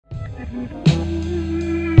Hey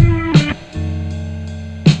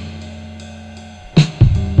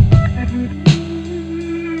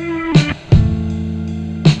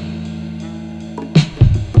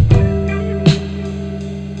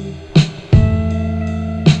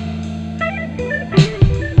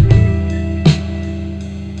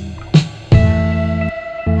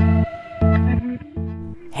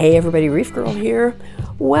everybody, ReefGrrl here.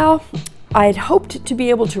 Well, I'd hoped to be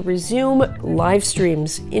able to resume live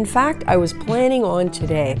streams. In fact, I was planning on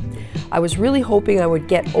today. I was really hoping I would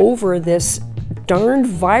get over this darned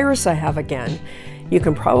virus I have again. You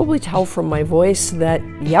can probably tell from my voice that,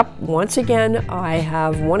 yep, once again, I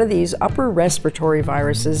have one of these upper respiratory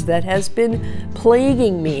viruses that has been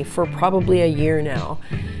plaguing me for probably a year now.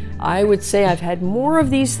 I would say I've had more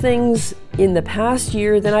of these things in the past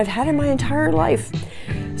year than I've had in my entire life.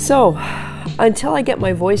 So, until I get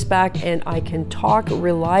my voice back and I can talk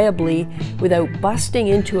reliably without busting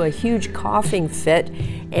into a huge coughing fit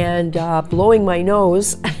and blowing my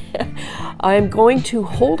nose, I'm going to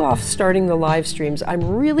hold off starting the live streams. I'm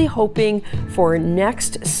really hoping for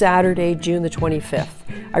next Saturday, June the 25th.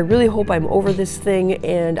 I really hope I'm over this thing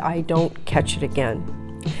and I don't catch it again.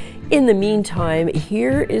 In the meantime,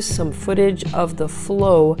 here is some footage of the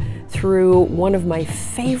flow through one of my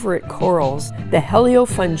favorite corals, the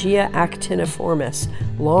heliofungia actiniformis,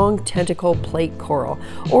 long tentacle plate coral,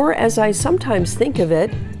 or as I sometimes think of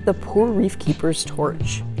it, the poor reef keeper's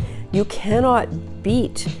torch. You cannot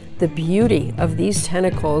beat the beauty of these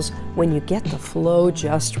tentacles when you get the flow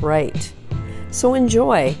just right. So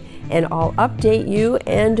enjoy, and I'll update you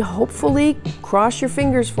and hopefully cross your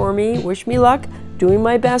fingers for me, wish me luck, doing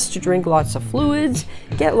my best to drink lots of fluids,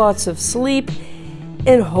 get lots of sleep,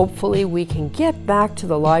 and hopefully we can get back to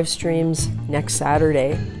the live streams next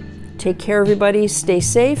Saturday. Take care everybody, stay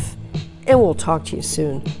safe, and we'll talk to you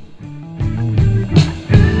soon.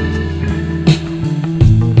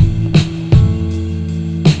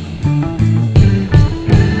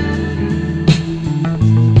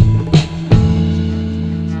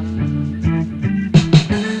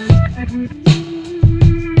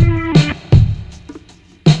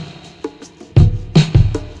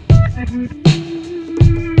 Mm-hmm.